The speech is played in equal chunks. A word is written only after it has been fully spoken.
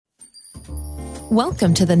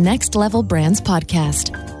Welcome to the Next Level Brands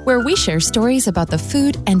podcast, where we share stories about the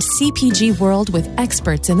food and CPG world with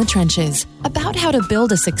experts in the trenches about how to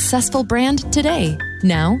build a successful brand today.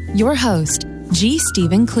 Now, your host, G.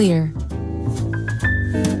 Stephen Clear.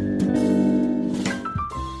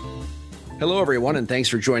 Hello, everyone, and thanks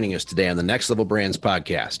for joining us today on the Next Level Brands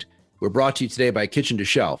podcast. We're brought to you today by Kitchen to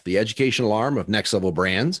Shelf, the educational arm of Next Level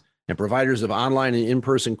Brands, and providers of online and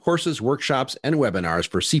in-person courses, workshops, and webinars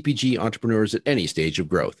for CPG entrepreneurs at any stage of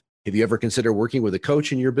growth. Have you ever considered working with a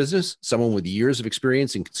coach in your business, someone with years of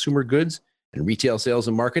experience in consumer goods and retail sales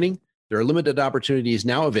and marketing? There are limited opportunities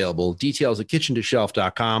now available. Details at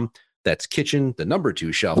kitchen2shelf.com. That's kitchen, the number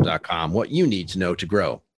 2 shelf.com, what you need to know to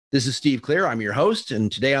grow. This is Steve Clear. I'm your host, and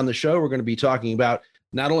today on the show, we're going to be talking about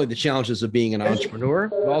not only the challenges of being an entrepreneur,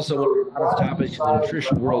 but also one of the hottest topics in the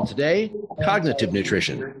nutrition world today, cognitive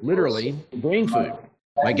nutrition, literally brain food.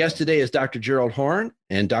 My guest today is Dr. Gerald Horne,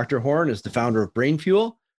 and Dr. Horne is the founder of Brain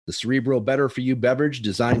Fuel, the cerebral better for you beverage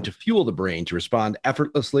designed to fuel the brain to respond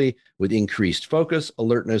effortlessly with increased focus,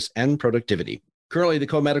 alertness, and productivity. Currently the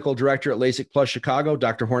co-medical director at LASIK Plus Chicago,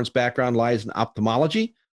 Dr. Horne's background lies in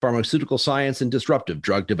ophthalmology, pharmaceutical science, and disruptive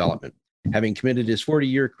drug development. Having committed his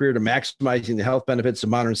 40-year career to maximizing the health benefits of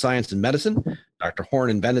modern science and medicine, Dr.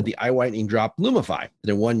 Horne invented the eye whitening drop Lumify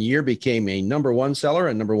that in 1 year became a #1 seller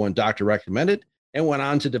and #1 doctor recommended, and went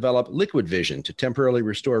on to develop Liquid Vision to temporarily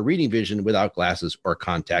restore reading vision without glasses or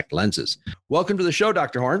contact lenses. Welcome to the show,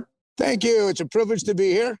 Dr. Horne. Thank you. It's a privilege to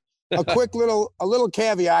be here. A little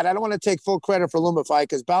caveat. I don't want to take full credit for Lumify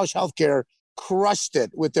because Bausch Healthcare crushed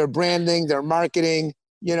it with their branding, their marketing.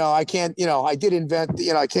 I did invent,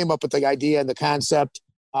 I came up with the idea and the concept,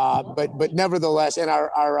 but nevertheless, and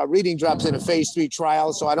our reading drops in a phase 3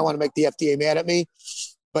 trial, so I don't want to make the FDA mad at me,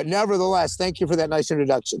 but nevertheless, thank you for that nice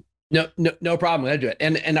introduction. No problem. I'll do it.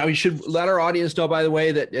 And we should let our audience know, by the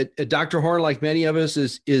way, that Dr. Horne, like many of us,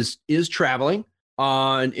 is traveling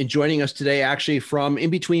and joining us today, actually from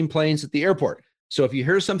in between planes at the airport. So if you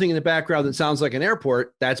hear something in the background that sounds like an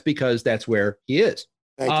airport, that's because that's where he is.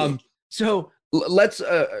 Thank you. So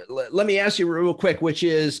let me ask you real quick, which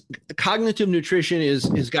is cognitive nutrition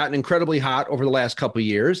has gotten incredibly hot over the last couple of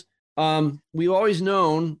years. We've always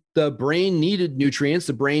known the brain needed nutrients.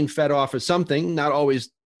 The brain fed off of something, not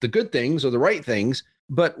always the good things or the right things,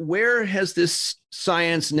 but where has this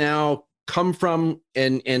science now come from,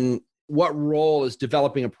 and what role is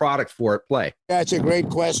developing a product for it play? That's a great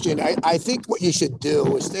question. I think what you should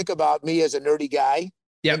do is think about me as a nerdy guy.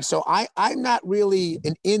 Yep. And so I'm not really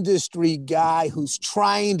an industry guy who's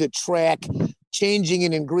trying to track changing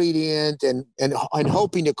an ingredient and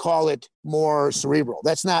hoping to call it more cerebral.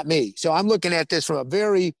 That's not me. So I'm looking at this from a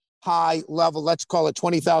very high level, let's call it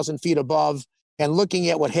 20,000 feet above, and looking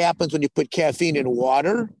at what happens when you put caffeine in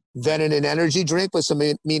water, then in an energy drink with some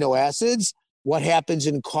amino acids, what happens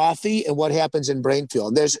in coffee, and what happens in Brain Fuel.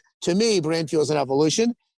 And to me, Brain Fuel is an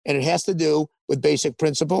evolution, and it has to do with basic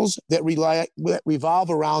principles that revolve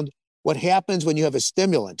around what happens when you have a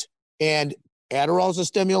stimulant. And Adderall is a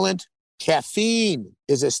stimulant. Caffeine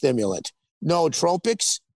is a stimulant.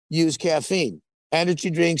 Nootropics use caffeine. Energy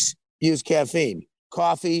drinks use caffeine.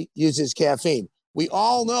 Coffee uses caffeine. We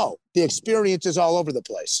all know the experience is all over the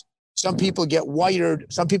place. Some people get wired.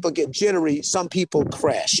 Some people get jittery. Some people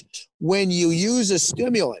crash. When you use a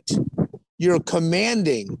stimulant, you're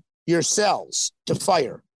commanding your cells to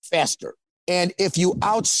fire faster. And if you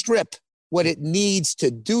outstrip what it needs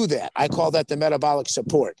to do that, I call that the metabolic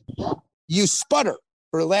support. You sputter,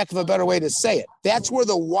 for lack of a better way to say it. That's where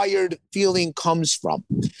the wired feeling comes from.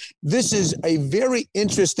 This is a very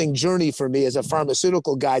interesting journey for me as a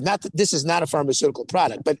pharmaceutical guy. Not that this is not a pharmaceutical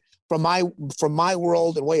product, but from my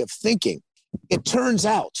world and way of thinking, it turns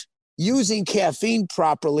out using caffeine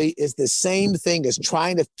properly is the same thing as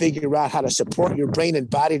trying to figure out how to support your brain and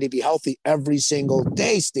body to be healthy every single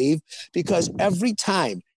day, Steve, because every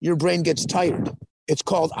time your brain gets tired, it's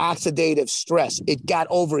called oxidative stress. It got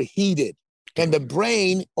overheated, and the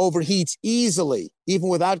brain overheats easily, even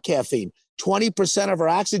without caffeine. 20% of our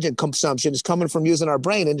oxygen consumption is coming from using our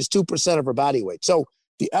brain, and it's 2% of our body weight. So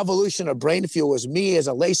the evolution of Brain Fuel was me as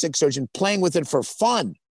a LASIK surgeon playing with it for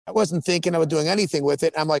fun. I wasn't thinking I was doing anything with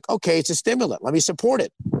it. I'm like, okay, it's a stimulant. Let me support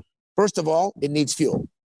it. First of all, it needs fuel.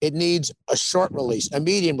 It needs a short release, a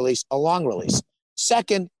medium release, a long release.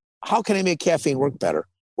 Second, how can I make caffeine work better?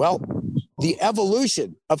 Well, the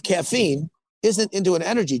evolution of caffeine isn't into an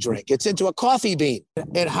energy drink. It's into a coffee bean.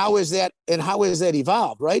 And how is that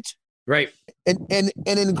evolved, right? Right. And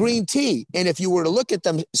in green tea, and if you were to look at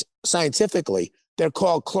them scientifically, they're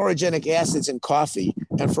called chlorogenic acids in coffee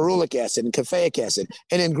and ferulic acid and caffeic acid.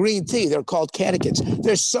 And in green tea, they're called catechins.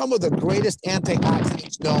 They're some of the greatest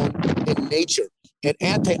antioxidants known in nature. and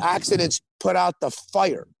antioxidants put out the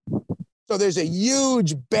fire. So there's a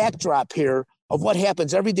huge backdrop here of what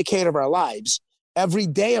happens every decade of our lives, every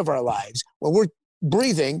day of our lives. When we're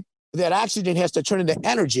breathing, that oxygen has to turn into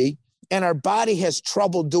energy, and our body has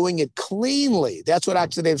trouble doing it cleanly. That's what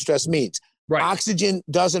oxidative stress means. Right. Oxygen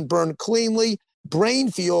doesn't burn cleanly. Brain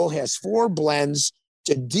Fuel has 4 blends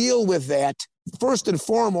to deal with that, first and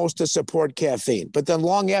foremost to support caffeine. But then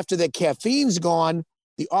long after the caffeine's gone,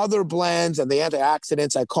 the other blends and the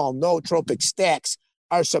antioxidants, I call them nootropic stacks,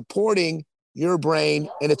 are supporting your brain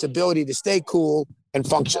and its ability to stay cool and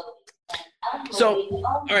function. So,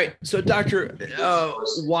 all right. So, doctor,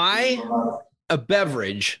 why a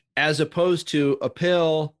beverage as opposed to a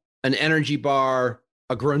pill, an energy bar,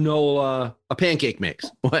 a granola, a pancake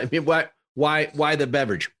mix? I mean, why the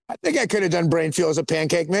beverage? I think I could have done Brain Fuel as a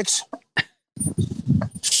pancake mix.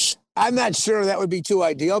 I'm not sure that would be too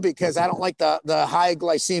ideal because I don't like the high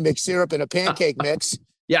glycemic syrup in a pancake mix.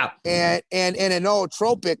 Yeah. And a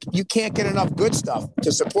nootropic, you can't get enough good stuff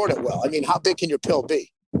to support it well. I mean, how big can your pill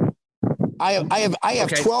be? I have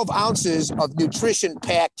Okay. 12 ounces of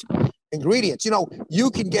nutrition-packed ingredients. You know, you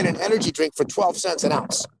can get an energy drink for 12 cents an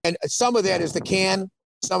ounce. And some of that is the can,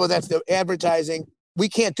 some of that's the advertising. We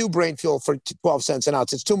can't do Brain Fuel for 12 cents an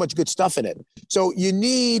ounce. It's too much good stuff in it. So you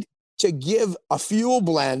need to give a fuel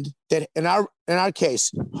blend that, in our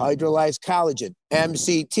case, hydrolyzed collagen,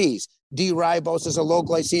 MCTs, D-ribose is a low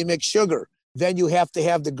glycemic sugar. Then you have to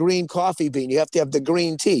have the green coffee bean. You have to have the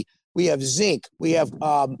green tea. We have zinc. We have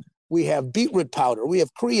beetroot powder. We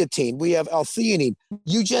have creatine. We have L-theanine.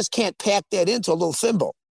 You just can't pack that into a little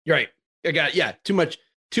thimble. Right. I got it. Yeah. Too much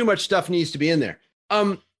stuff needs to be in there.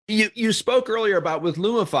 You spoke earlier about with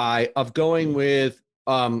Lumify of going with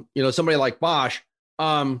somebody like Bosch.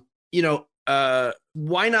 Why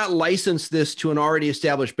not license this to an already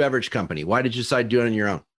established beverage company? Why did you decide to do it on your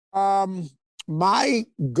own? My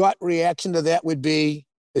gut reaction to that would be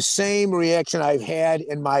the same reaction I've had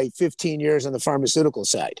in my 15 years on the pharmaceutical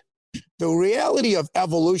side. The reality of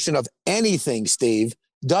evolution of anything, Steve,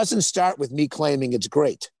 doesn't start with me claiming it's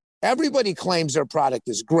great. Everybody claims their product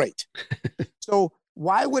is great. So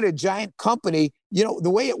why would a giant company, the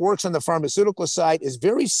way it works on the pharmaceutical side is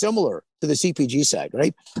very similar to the CPG side,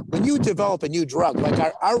 right? When you develop a new drug,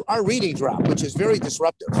 like our reading drop, which is very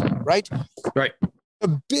disruptive, right? Right.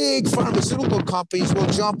 The big pharmaceutical companies will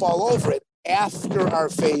jump all over it after our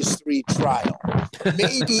phase 3 trial.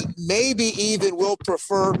 Maybe even we'll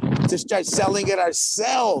prefer to start selling it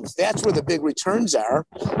ourselves. That's where the big returns are.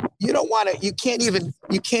 You can't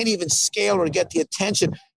even scale or get the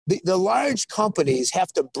attention. The large companies have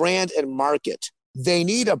to brand and market. They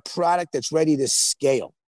need a product that's ready to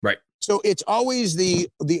scale. Right. So it's always the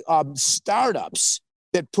startups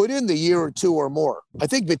that put in the year or two or more. I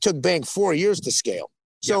think it took Bang 4 years to scale.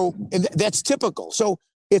 So, and that's typical. So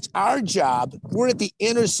it's our job. We're at the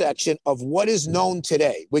intersection of what is known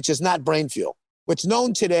today, which is not Brain Fuel. What's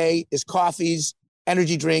known today is coffees,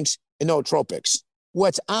 energy drinks, and nootropics.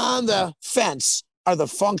 What's on the fence are the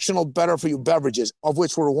functional, better-for-you beverages, of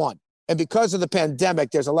which we're one. And because of the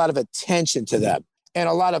pandemic, there's a lot of attention to them. And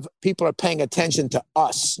a lot of people are paying attention to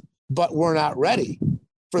us. But we're not ready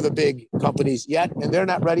for the big companies yet, and they're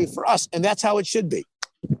not ready for us. And that's how it should be.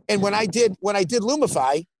 And when I did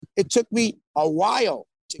Lumify, it took me a while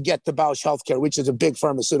to get to Bausch Healthcare, which is a big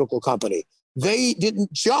pharmaceutical company. They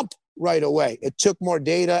didn't jump right away. It took more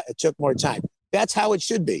data. It took more time. That's how it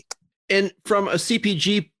should be. And from a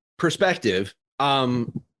CPG perspective,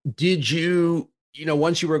 did you,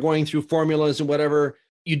 once you were going through formulas and whatever,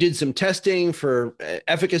 you did some testing for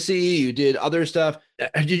efficacy, you did other stuff.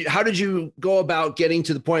 How did you go about getting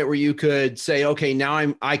to the point where you could say, okay,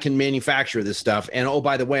 now I can manufacture this stuff. And oh,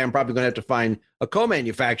 by the way, I'm probably going to have to find a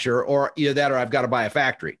co-manufacturer, or either that, or I've got to buy a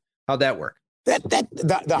factory. How'd that work?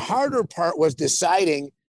 The harder part was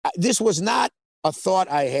deciding. This was not a thought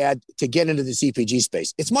I had to get into the CPG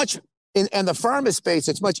space. It's much in the pharma space.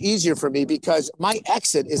 It's much easier for me because my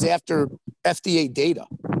exit is after FDA data.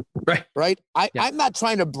 Right. I'm not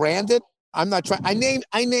trying to brand it. I'm not trying. I named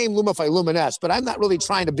Lumify Luminesce, but I'm not really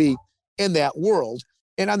trying to be in that world.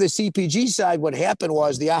 And on the CPG side, what happened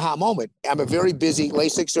was the aha moment. I'm a very busy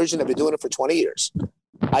LASIK surgeon. I've been doing it for 20 years.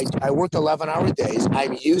 I work 11-hour days.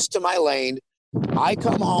 I'm used to my lane. I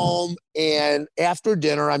come home, and after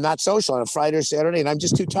dinner, I'm not social on a Friday or Saturday, and I'm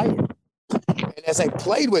just too tired. And as I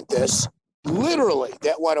played with this, literally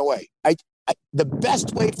that went away. The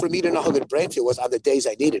best way for me to know how good Brain Fuel was on the days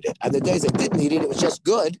I needed it. On the days I didn't need it, it was just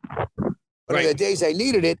good. But on the days I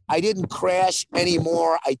needed it, I didn't crash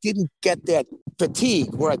anymore. I didn't get that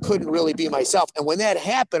fatigue where I couldn't really be myself. And when that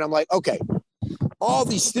happened, I'm like, okay, all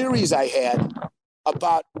these theories I had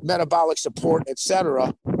about metabolic support, et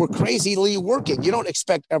cetera, were crazily working. You don't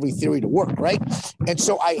expect every theory to work, right? And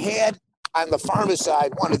so I had on the pharma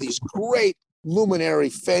side one of these great luminary,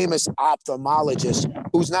 famous ophthalmologists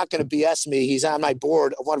who's not going to BS me. He's on my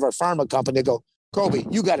board of one of our pharma company. They go, Kobe,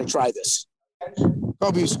 you got to try this.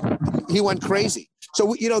 He went crazy.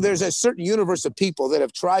 So, there's a certain universe of people that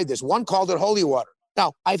have tried this. One called it holy water.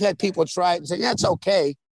 Now, I've had people try it and say, yeah, it's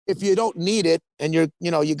okay. If you don't need it and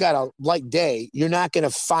you got a light day, you're not going to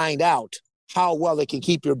find out how well it can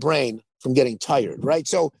keep your brain from getting tired, right?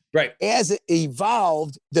 So as it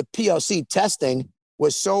evolved, the PLC testing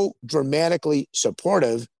was so dramatically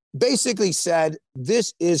supportive, basically said,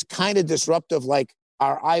 this is kind of disruptive like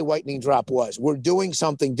our eye whitening drop was. We're doing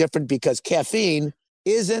something different because caffeine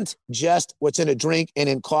isn't just what's in a drink and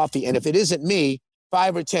in coffee. And if it isn't me,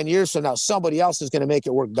 5 or 10 years from now, somebody else is going to make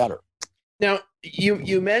it work better. Now,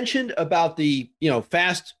 you mentioned about the,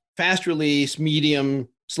 fast release, medium,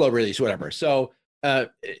 slow release, whatever. So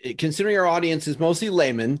considering our audience is mostly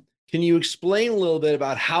laymen, can you explain a little bit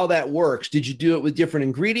about how that works? Did you do it with different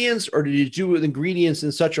ingredients, or did you do it with ingredients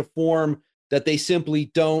in such a form that they simply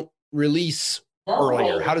don't release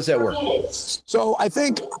earlier? How does that work? So I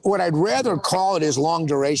think what I'd rather call it is long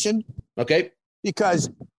duration. Okay. Because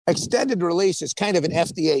extended release is kind of an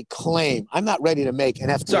FDA claim. I'm not ready to make an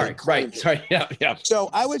FDA claim. Sorry. Yeah. So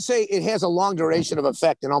I would say it has a long duration of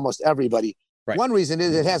effect in almost everybody. Right. One reason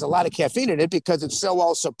is it has a lot of caffeine in it because it's so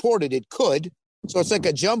well supported it could. So it's like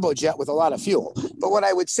a jumbo jet with a lot of fuel. But what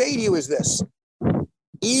I would say to you is this.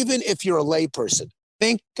 Even if you're a layperson,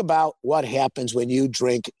 think about what happens when you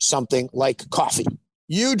drink something like coffee.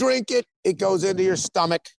 You drink it, it goes into your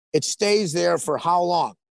stomach. It stays there for how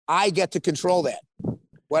long? I get to control that.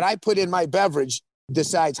 What I put in my beverage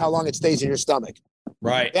decides how long it stays in your stomach.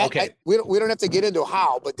 Right. Okay. We don't have to get into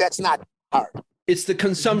how, but that's not hard. It's the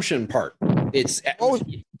consumption part. It's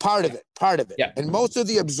part of it. Yeah. And most of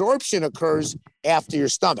the absorption occurs after your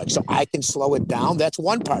stomach. So I can slow it down. That's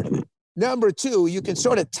one part of it. Number two, you can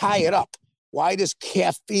sort of tie it up. Why does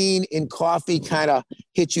caffeine in coffee kind of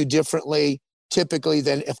hit you differently typically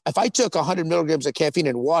than if I took 100 milligrams of caffeine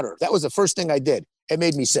in water? That was the first thing I did. It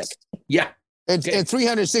made me sick. Yeah. And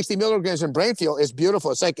 360 milligrams in brain fuel is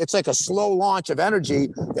beautiful. It's like a slow launch of energy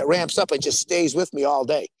that ramps up and just stays with me all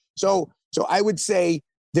day. So I would say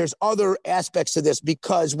there's other aspects to this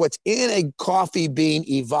because what's in a coffee bean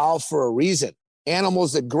evolved for a reason.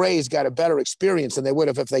 Animals that graze got a better experience than they would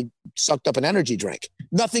have if they sucked up an energy drink.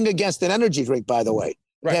 Nothing against an energy drink, by the way.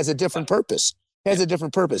 It has a different purpose.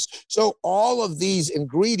 So all of these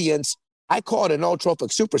ingredients, I call it a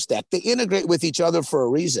nootropic super stack. They integrate with each other for a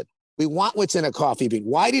reason. We want what's in a coffee bean.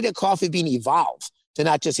 Why did a coffee bean evolve to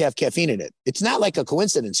not just have caffeine in it? It's not like a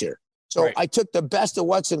coincidence here. So I took the best of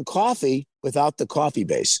what's in coffee without the coffee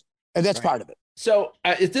base. And that's part of it. So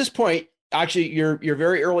at this point, actually, you're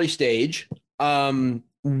very early stage. Where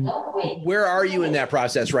are you in that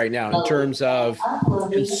process right now in terms of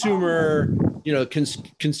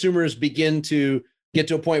consumers begin to get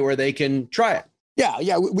to a point where they can try it?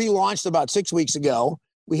 Yeah. We launched about 6 weeks ago.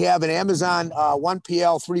 We have an Amazon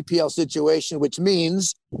 1PL, 3PL situation, which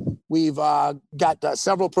means we've got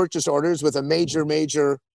several purchase orders with a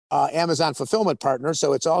major Amazon fulfillment partner.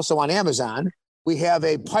 So it's also on Amazon. We have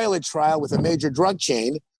a pilot trial with a major drug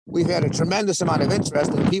chain. We've had a tremendous amount of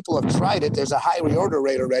interest and people have tried it. There's a high reorder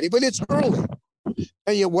rate already, but it's early.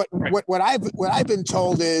 And what I've been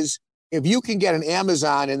told is if you can get an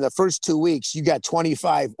Amazon in the first 2 weeks, you got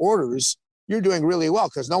 25 orders, you're doing really well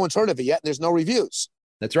because no one's heard of it yet and there's no reviews.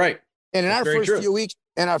 That's right. And in our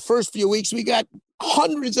first few weeks, we got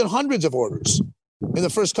hundreds and hundreds of orders in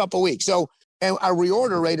the first couple of weeks. So, and our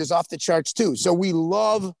reorder rate is off the charts too. So we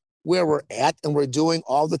love where we're at and we're doing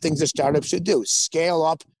all the things a startup should do. Scale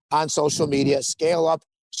up on social media, scale up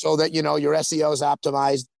so that, your SEO is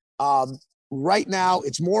optimized. Right now,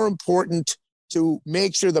 it's more important to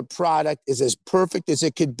make sure the product is as perfect as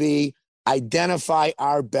it could be, identify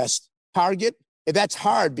our best target. And that's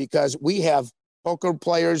hard because we have poker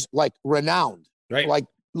players like renowned, right?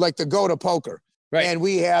 Like the go to poker. Right. And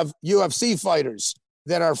we have UFC fighters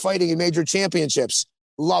that are fighting in major championships,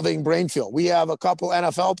 loving brain fuel. We have a couple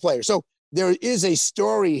NFL players. So there is a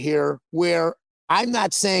story here where I'm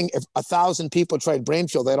not saying if 1,000 people tried brain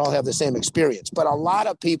fuel, they'd all have the same experience, but a lot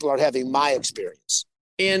of people are having my experience.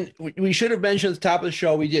 And we should have mentioned at the top of the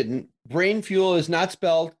show, we didn't. Brain fuel is not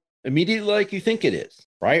spelled immediately like you think it is,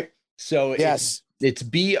 right? So yes. It's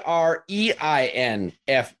BREINFUEL.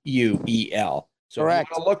 So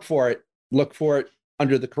correct. If you want to look for it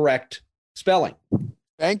under the correct spelling.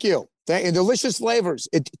 Thank you. And delicious flavors.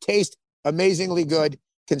 It tastes amazingly good.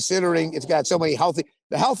 considering it's got so many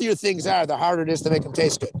the healthier things are, the harder it is to make them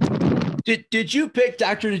taste good. Did you pick,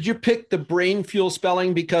 Doctor, did you pick the Brain Fuel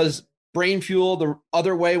spelling because Brain Fuel, the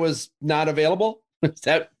other way, was not available? Is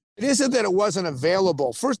that? It isn't that it wasn't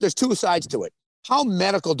available. First, there's two sides to it. How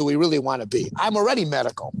medical do we really want to be? I'm already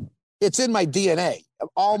medical. It's in my DNA.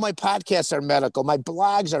 All my podcasts are medical. My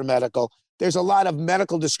blogs are medical. There's a lot of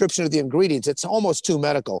medical description of the ingredients. It's almost too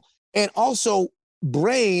medical. And also,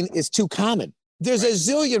 brain is too common. There's a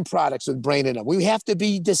zillion products with brain in them. We have to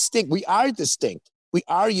be distinct. We are distinct. We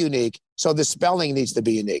are unique. So the spelling needs to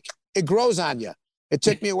be unique. It grows on you. It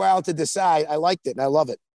took me a while to decide. I liked it and I love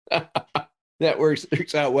it. That works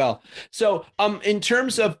out well. So, in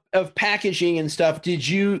terms of packaging and stuff, did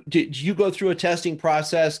you go through a testing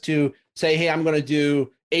process to say, hey, I'm going to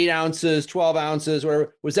do 8 ounces, 12 ounces,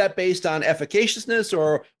 or was that based on efficaciousness,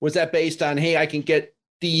 or was that based on, hey, I can get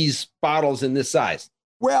these bottles in this size?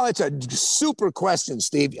 Well, it's a super question,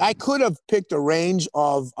 Steve. I could have picked a range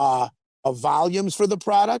of volumes for the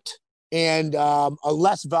product, and a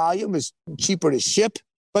less volume is cheaper to ship.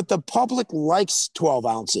 But the public likes 12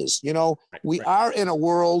 ounces. You know, we are in a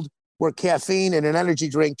world where caffeine in an energy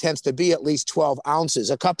drink tends to be at least 12 ounces.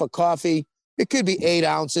 A cup of coffee, it could be 8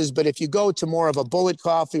 ounces. But if you go to more of a bullet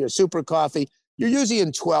coffee or super coffee, you're usually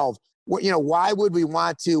in 12. You know, why would we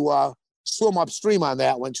want to swim upstream on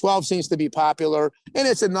that when 12 seems to be popular? And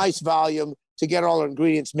it's a nice volume to get all the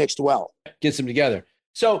ingredients mixed well. Gets them together.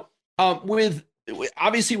 So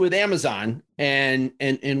obviously with Amazon and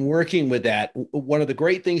working with that, one of the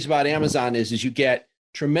great things about Amazon is you get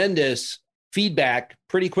tremendous feedback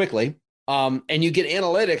pretty quickly, and you get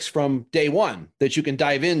analytics from day one that you can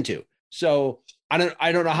dive into. So I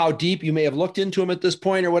don't know how deep you may have looked into them at this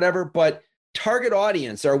point or whatever, but target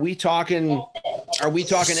audience, are we talking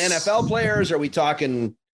NFL players? Are we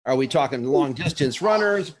talking long distance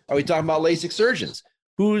runners? Are we talking about LASIK surgeons?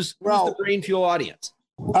 Who's the Brain Fuel audience?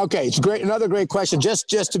 Okay, it's great. Another great question. Just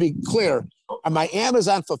to be clear, my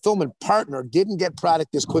Amazon fulfillment partner didn't get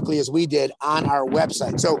product as quickly as we did on our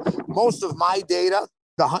website. So most of my data,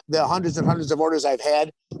 the hundreds and hundreds of orders I've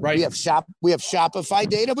had, we have Shopify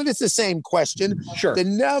data, but it's the same question. Sure. The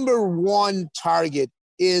number one target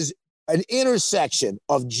is an intersection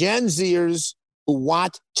of Gen Zers who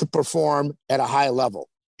want to perform at a high level.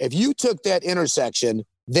 If you took that intersection,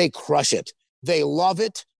 they crush it. They love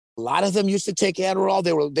it. A lot of them used to take Adderall.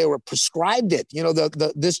 They were prescribed it. You know,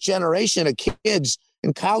 this generation of kids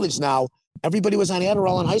in college now, everybody was on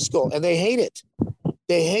Adderall in high school, and they hate it.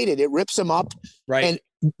 They hate it. It rips them up. Right. And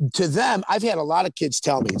to them, I've had a lot of kids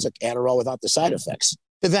tell me it's like Adderall without the side effects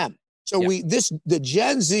to them. So the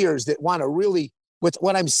Gen Zers that want to really,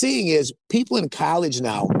 what I'm seeing is people in college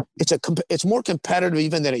now, it's more competitive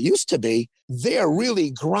even than it used to be. They're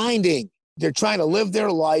really grinding. They're trying to live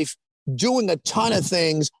their life, doing a ton of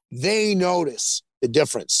things. They notice the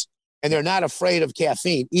difference, and they're not afraid of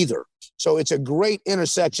caffeine either. So it's a great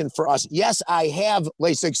intersection for us. Yes, I have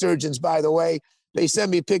LASIK surgeons, by the way. They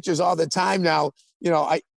send me pictures all the time now, you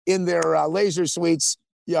know, in their laser suites,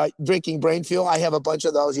 drinking Brain Fuel. I have a bunch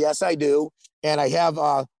of those. Yes, I do. And I have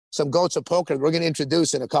some goats of poker we're going to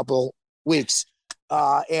introduce in a couple weeks.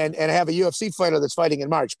 And I have a UFC fighter that's fighting in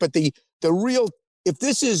March. But if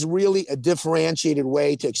this is really a differentiated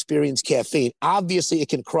way to experience caffeine, obviously it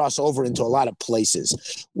can cross over into a lot of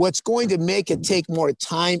places. What's going to make it take more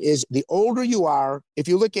time is the older you are, if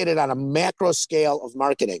you look at it on a macro scale of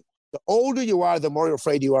marketing, the older you are, the more you're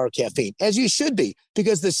afraid you are of caffeine, as you should be,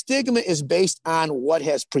 because the stigma is based on what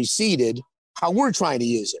has preceded how we're trying to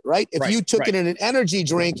use it, right? If you took it in an energy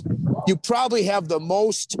drink, you probably have the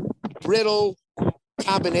most brittle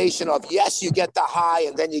combination of, yes, you get the high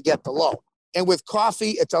and then you get the low. And with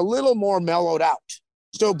coffee, it's a little more mellowed out.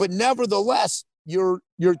 So, but nevertheless, you're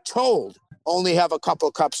told only have a couple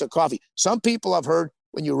of cups of coffee. Some people have heard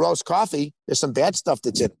when you roast coffee, there's some bad stuff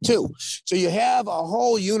that's in it too. So you have a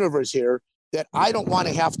whole universe here that I don't want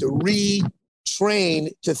to have to retrain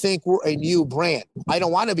to think we're a new brand. I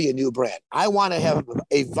don't want to be a new brand. I want to have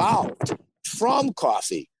evolved from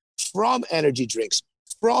coffee, from energy drinks,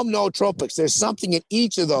 from nootropics. There's something in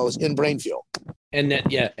each of those in Brain Fuel. And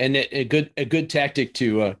a good tactic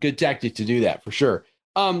to do that for sure.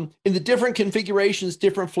 In the different configurations,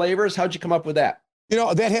 different flavors, how'd you come up with that? You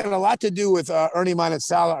know, that had a lot to do with Ernie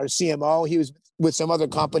Monticello, our CMO. He was with some other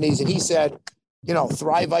companies, and he said, you know,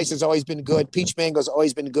 Thrive Ice has always been good. Peach Mango's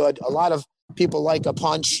always been good. A lot of people like a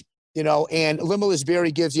punch, you know, and Limitless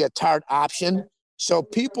Berry gives you a tart option. So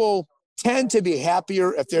people tend to be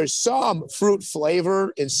happier if there's some fruit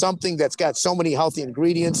flavor in something that's got so many healthy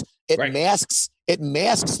ingredients. It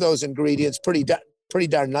masks those ingredients pretty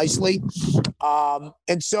darn nicely.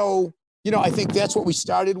 And so I think that's what we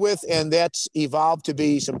started with, and that's evolved to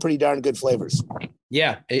be some pretty darn good flavors.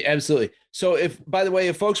 Yeah, absolutely. So by the way,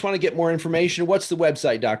 if folks want to get more information, what's the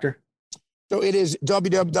website, Doctor? So it is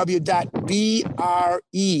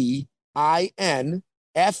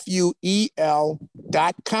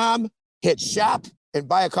www.BREINFUEL.com. Hit shop and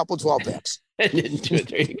buy a couple 12-packs. There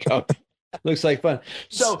you go. Looks like fun.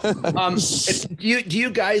 So do you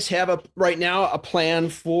guys have right now a plan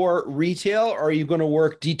for retail, or are you going to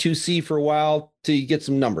work D2C for a while to get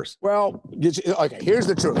some numbers? Well, okay, here's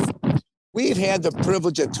the truth. We've had the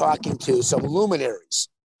privilege of talking to some luminaries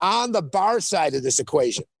on the bar side of this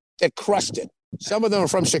equation that crushed it. Some of them are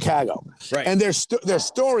from Chicago. Right. And their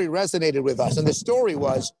story resonated with us. And the story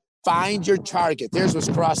was, find your target. Theirs was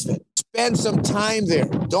CrossFit. Spend some time there.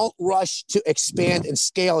 Don't rush to expand and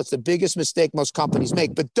scale. It's the biggest mistake most companies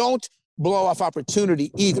make. But don't blow off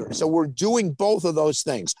opportunity either. So we're doing both of those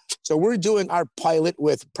things. So we're doing our pilot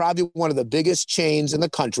with probably one of the biggest chains in the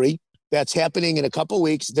country. That's happening in a couple of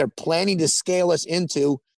weeks. They're planning to scale us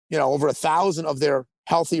into, over 1,000 of their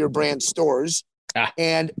healthier brand stores.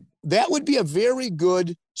 And that would be a very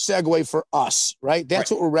good segue for us, right?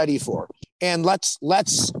 That's what we're ready for. And let's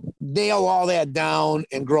nail all that down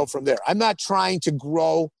and grow from there. I'm not trying to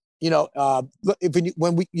grow, when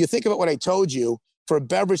you think about what I told you, for a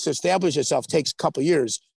beverage to establish itself takes a couple of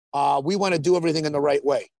years. We want to do everything in the right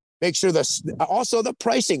way. Make sure also the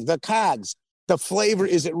pricing, the COGS, the flavor,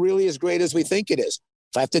 is it really as great as we think it is?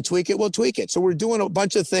 If I have to tweak it, we'll tweak it. So we're doing a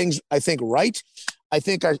bunch of things, I think, right. I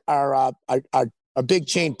think our big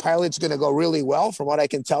chain pilot's going to go really well from what I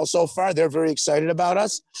can tell so far. They're very excited about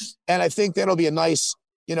us. And I think that'll be a nice,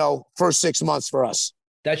 first 6 months for us.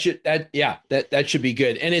 That should be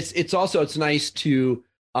good. And it's nice to,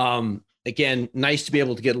 again, nice to be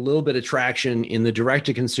able to get a little bit of traction in the direct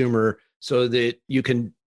to consumer so that you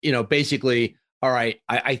can, basically, all right,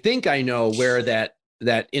 I think I know where that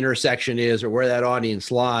intersection is or where that audience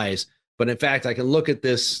lies. But in fact, I can look at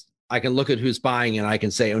this, I can look at who's buying and I can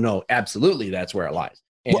say, oh no, absolutely, that's where it lies.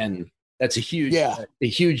 And that's a huge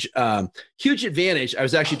advantage. I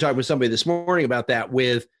was actually talking with somebody this morning about that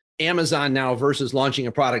with Amazon now versus launching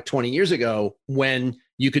a product 20 years ago, when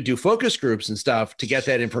you could do focus groups and stuff to get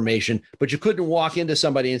that information, but you couldn't walk into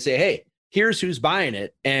somebody and say, hey, here's who's buying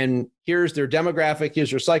it, and here's their demographic,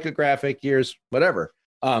 here's their psychographic, here's whatever.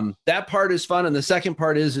 That part is fun. And the second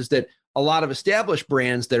part is that a lot of established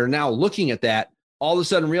brands that are now looking at that all of a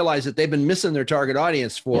sudden realize that they've been missing their target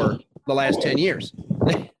audience for the last 10 years.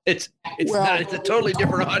 It's a totally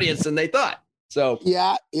different audience than they thought. So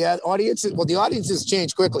the audience has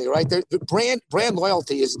changed quickly, right? The brand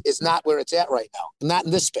loyalty is not where it's at right now, not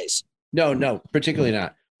in this space. No, particularly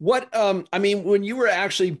not. What when you were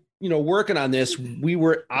actually working on this, we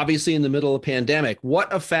were obviously in the middle of a pandemic.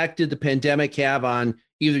 What effect did the pandemic have on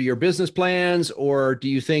either your business plans or do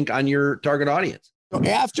you think on your target audience? So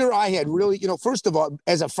after I had really, first of all,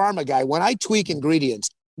 as a pharma guy, when I tweak ingredients,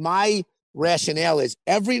 my rationale is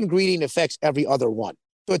every ingredient affects every other one.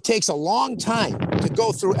 So it takes a long time to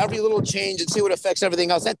go through every little change and see what affects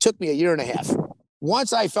everything else. That took me a year and a half.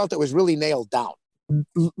 Once I felt it was really nailed down,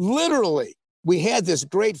 literally, we had this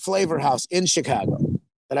great flavor house in Chicago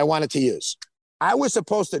that I wanted to use. I was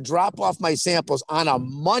supposed to drop off my samples on a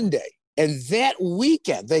Monday, and that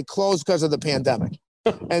weekend they closed because of the pandemic.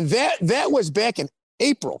 And that was back in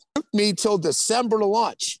April. It took me till December to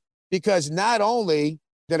launch, because not only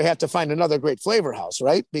did I have to find another great flavor house,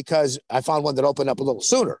 right? Because I found one that opened up a little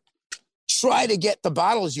sooner. Try to get the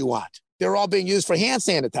bottles you want. They're all being used for hand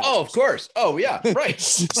sanitizer. Oh, of course. Oh, yeah,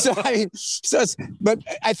 right. But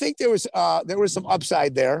I think there was some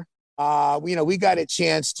upside there. We got a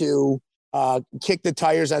chance to kick the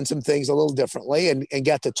tires on some things a little differently and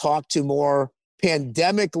got to talk to more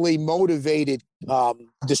pandemically motivated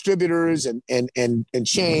distributors and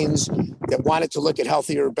chains that wanted to look at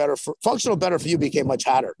healthier, better, functional, better for you became much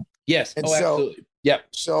hotter. Yes. And absolutely. Yep.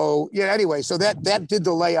 So anyway, so that did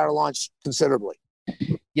delay our launch considerably.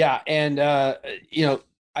 Yeah. And,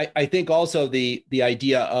 I think also the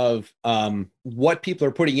idea of what people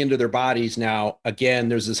are putting into their bodies now, again,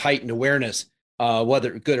 there's this heightened awareness,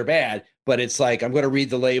 whether good or bad, but it's like, I'm going to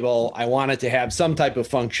read the label. I want it to have some type of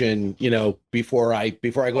function, before I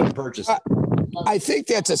go and purchase it. I think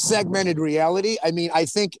that's a segmented reality. I mean,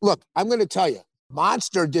 look, I'm going to tell you,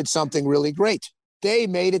 Monster did something really great. They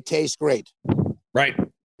made it taste great. Right.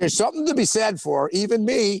 There's something to be said for even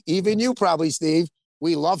me, even you probably, Steve.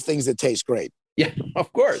 We love things that taste great. Yeah,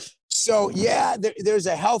 of course. So there's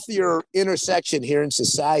a healthier intersection here in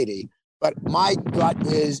society. But my gut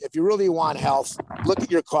is, if you really want health, look at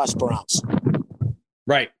your cost per ounce.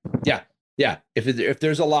 Right. Yeah. Yeah. If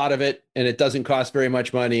there's a lot of it and it doesn't cost very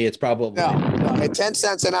much money, it's probably no. At 10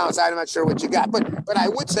 cents an ounce, I'm not sure what you got. But I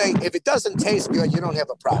would say if it doesn't taste good, you don't have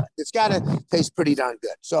a product. It's got to taste pretty darn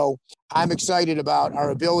good. So I'm excited about our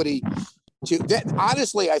ability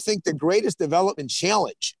honestly, I think the greatest development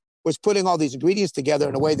challenge was putting all these ingredients together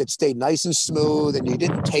in a way that stayed nice and smooth and you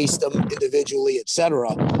didn't taste them individually, et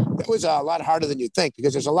cetera. That was a lot harder than you think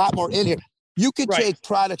because there's a lot more in here. You could take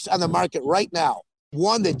products on the market right now,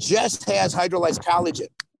 one that just has hydrolyzed collagen,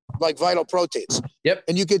 like Vital Proteins. Yep.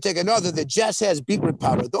 And you could take another that just has beetroot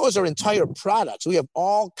powder. Those are entire products. We have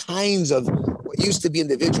all kinds of what used to be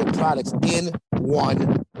individual products in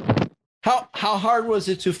one. How hard was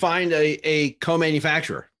it to find a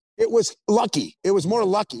co-manufacturer? It was lucky. It was more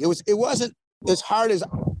lucky. It wasn't as hard as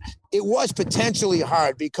it was potentially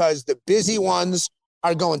hard because the busy ones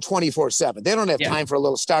are going 24/7. They don't have time for a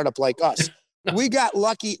little startup like us. No. We got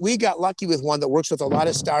lucky. We got lucky with one that works with a lot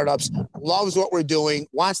of startups, loves what we're doing,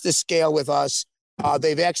 wants to scale with us.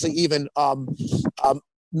 They've actually even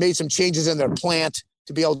made some changes in their plant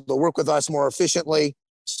to be able to work with us more efficiently.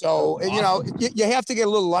 So, awesome. You know, you have to get a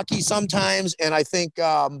little lucky sometimes. And I think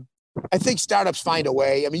startups find a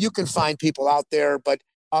way. I mean, you can find people out there, but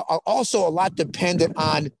also a lot dependent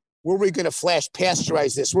on were we going to flash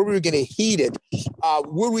pasteurize this? Were we going to heat it?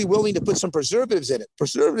 Were we willing to put some preservatives in it?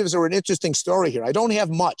 Preservatives are an interesting story here. I don't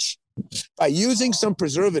have much. By using some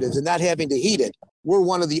preservatives and not having to heat it, we're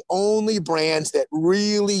one of the only brands that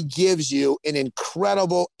really gives you an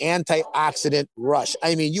incredible antioxidant rush.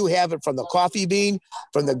 I mean, you have it from the coffee bean,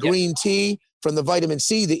 from the green tea, from the vitamin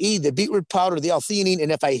C, the E, the beetroot powder, the L-theanine.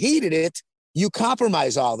 And if I heated it, you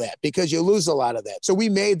compromise all that because you lose a lot of that. So we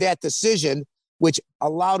made that decision, which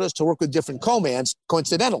allowed us to work with different co-mans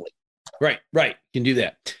coincidentally. Right. You can do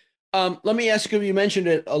that. Let me ask you, you mentioned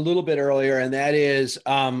it a little bit earlier, and that is,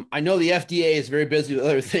 I know the FDA is very busy with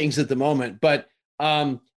other things at the moment, but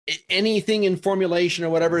anything in formulation or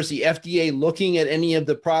whatever, is the FDA looking at any of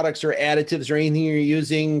the products or additives or anything you're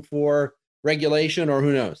using for regulation, or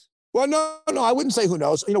who knows? Well, no, I wouldn't say who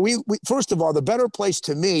knows. You know, we first of all, the better place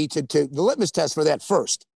to me to the litmus test for that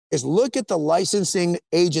first is look at the licensing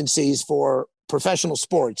agencies for professional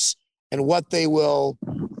sports and what they will,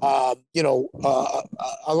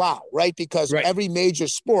 allow, right? Because every major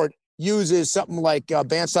sport uses something like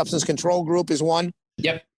Banned Substance Control Group is one.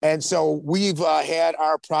 Yep. And so we've had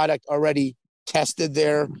our product already tested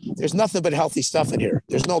there. There's nothing but healthy stuff in here.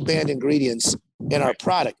 There's no banned ingredients in our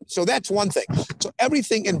product. So that's one thing. So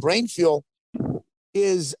everything in Brain Fuel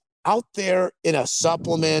is out there in a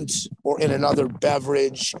supplement or in another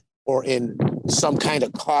beverage or in some kind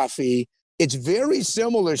of coffee. It's very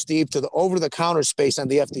similar, Steve, to the over-the-counter space on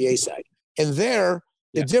the FDA side. And there,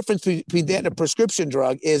 the difference between that and a prescription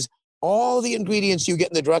drug is all the ingredients you get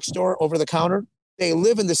in the drugstore over the counter, they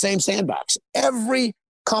live in the same sandbox. Every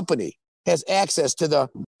company has access to the,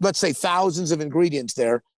 let's say, thousands of ingredients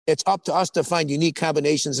there. It's up to us to find unique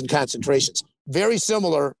combinations and concentrations. Very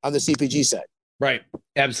similar on the CPG side. Right.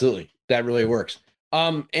 Absolutely. That really works.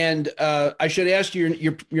 And I should ask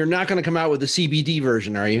you, you're not going to come out with the CBD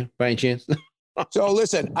version, are you, by any chance? So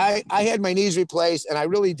listen, I had my knees replaced and I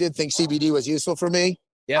really did think CBD was useful for me.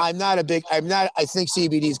 Yeah. I think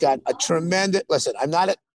CBD's got a tremendous,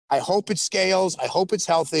 I hope it scales. I hope it's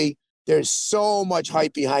healthy. There's so much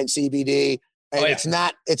hype behind CBD and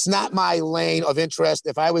it's not my lane of interest.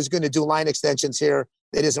 If I was going to do line extensions here,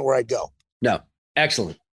 it isn't where I'd go. No.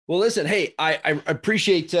 Excellent. Well, listen, hey, I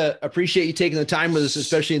appreciate you taking the time with us,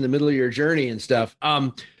 especially in the middle of your journey and stuff.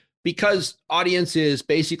 Because audience is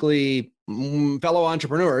basically fellow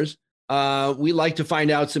entrepreneurs. We like to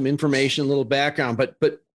find out some information, a little background,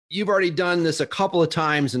 but you've already done this a couple of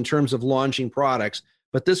times in terms of launching products,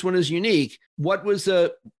 but this one is unique. What do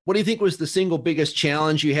you think was the single biggest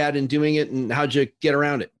challenge you had in doing it, and how'd you get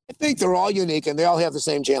around it? I think they're all unique and they all have the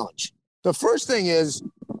same challenge. The first thing is,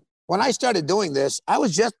 when I started doing this,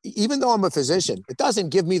 even though I'm a physician, it doesn't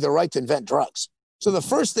give me the right to invent drugs. So the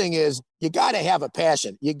first thing is you got to have a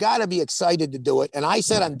passion. You got to be excited to do it. And I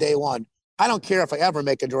said on day one, I don't care if I ever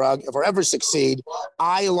make a drug, if I ever succeed,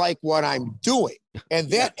 I like what I'm doing. And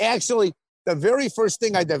that actually, the very first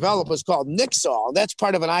thing I developed was called Nixol. That's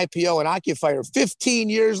part of an IPO and Occupier 15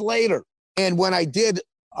 years later. And when I did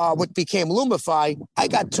what became Lumify, I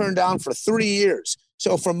got turned down for 3 years.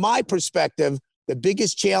 So from my perspective, the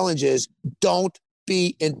biggest challenge is don't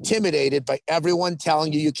be intimidated by everyone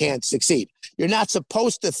telling you can't succeed. You're not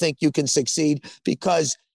supposed to think you can succeed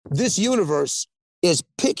because this universe is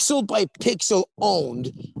pixel by pixel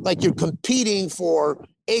owned, like you're competing for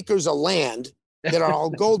acres of land that are all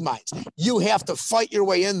gold mines. You have to fight your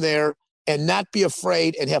way in there and not be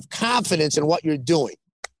afraid and have confidence in what you're doing.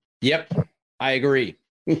 Yep. I agree.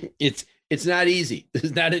 It's not easy.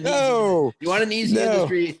 It's not an No. easy. You want an easy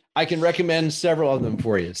industry? I can recommend several of them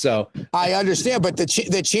for you. So I understand, but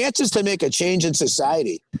the chances to make a change in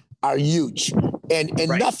society are huge, and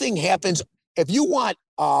Right. nothing happens if you want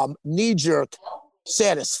knee-jerk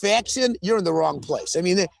satisfaction. You're in the wrong place. I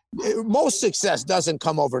mean, most success doesn't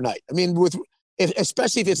come overnight. I mean,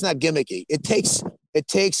 especially if it's not gimmicky, it takes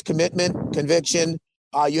commitment, conviction.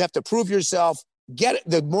 You have to prove yourself.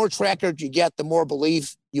 The more track record you get, the more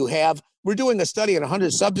belief you have. We're doing a study on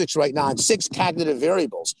 100 subjects right now on 6 cognitive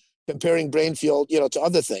variables, comparing brain field, to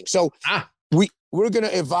other things. So we're going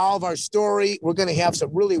to evolve our story. We're going to have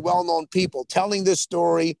some really well-known people telling this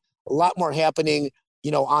story. A lot more happening,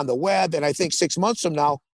 on the web. And I think 6 months from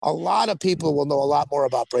now, a lot of people will know a lot more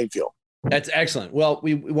about brain fuel. That's excellent. Well,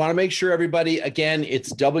 we want to make sure everybody, again,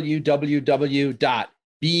 it's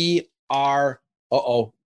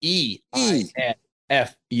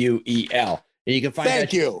www.BROOEIFUEL. And you can find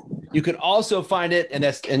Thank you. You can also find it, and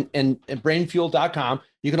that's and brainfuel.com.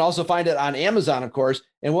 You can also find it on Amazon, of course.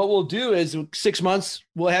 And what we'll do is 6 months,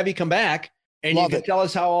 we'll have you come back and you can tell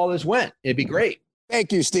us how all this went. It'd be great.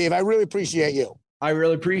 Thank you, Steve. I really appreciate you. I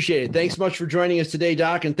really appreciate it. Thanks so much for joining us today,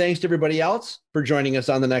 Doc. And thanks to everybody else for joining us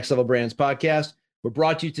on the Next Level Brands podcast. We're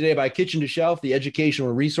brought to you today by Kitchen to Shelf, the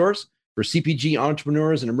educational resource for CPG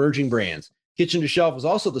entrepreneurs and emerging brands. Kitchen to Shelf is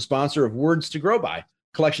also the sponsor of Words to Grow By,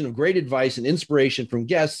 collection of great advice and inspiration from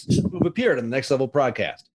guests who've appeared on the Next Level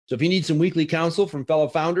podcast. So if you need some weekly counsel from fellow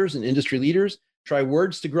founders and industry leaders, try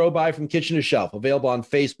Words to Grow By from Kitchen to Shelf, available on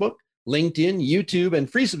Facebook, LinkedIn, YouTube,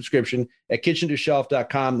 and free subscription at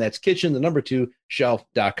kitchen2shelf.com. That's kitchen, 2,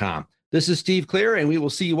 shelf.com. This is Steve Clear, and we will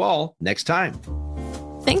see you all next time.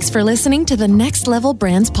 Thanks for listening to the Next Level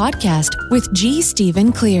Brands podcast with G.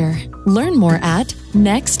 Stephen Clear. Learn more at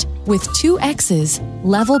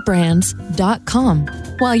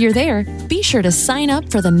levelbrands.com. While you're there, be sure to sign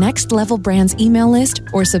up for the Next Level Brands email list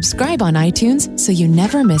or subscribe on iTunes so you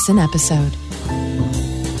never miss an episode.